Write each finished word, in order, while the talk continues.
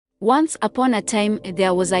Once upon a time,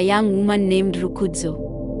 there was a young woman named Rukudzo.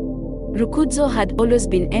 Rukudzo had always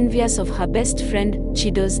been envious of her best friend,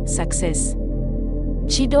 Chido's success.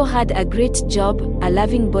 Chido had a great job, a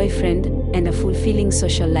loving boyfriend, and a fulfilling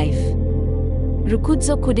social life.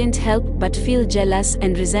 Rukudzo couldn't help but feel jealous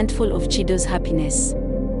and resentful of Chido's happiness.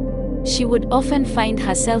 She would often find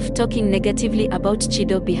herself talking negatively about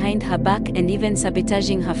Chido behind her back and even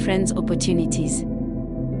sabotaging her friends' opportunities.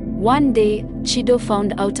 One day, Chido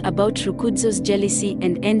found out about Rukudzo's jealousy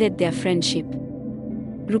and ended their friendship.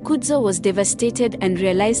 Rukudzo was devastated and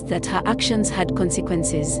realized that her actions had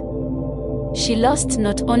consequences. She lost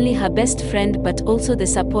not only her best friend but also the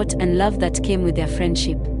support and love that came with their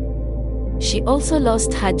friendship. She also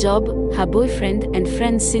lost her job, her boyfriend, and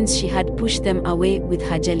friends since she had pushed them away with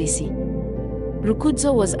her jealousy.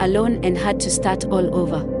 Rukudzo was alone and had to start all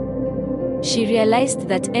over. She realized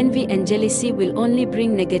that envy and jealousy will only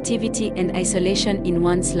bring negativity and isolation in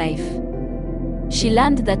one's life. She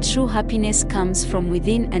learned that true happiness comes from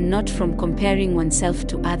within and not from comparing oneself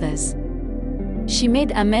to others. She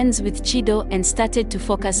made amends with Chido and started to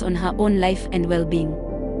focus on her own life and well-being.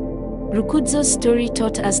 Rukudzo's story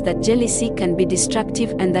taught us that jealousy can be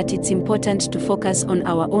destructive and that it's important to focus on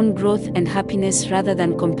our own growth and happiness rather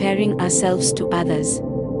than comparing ourselves to others.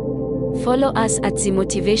 Follow us at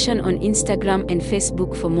ZMotivation on Instagram and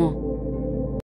Facebook for more.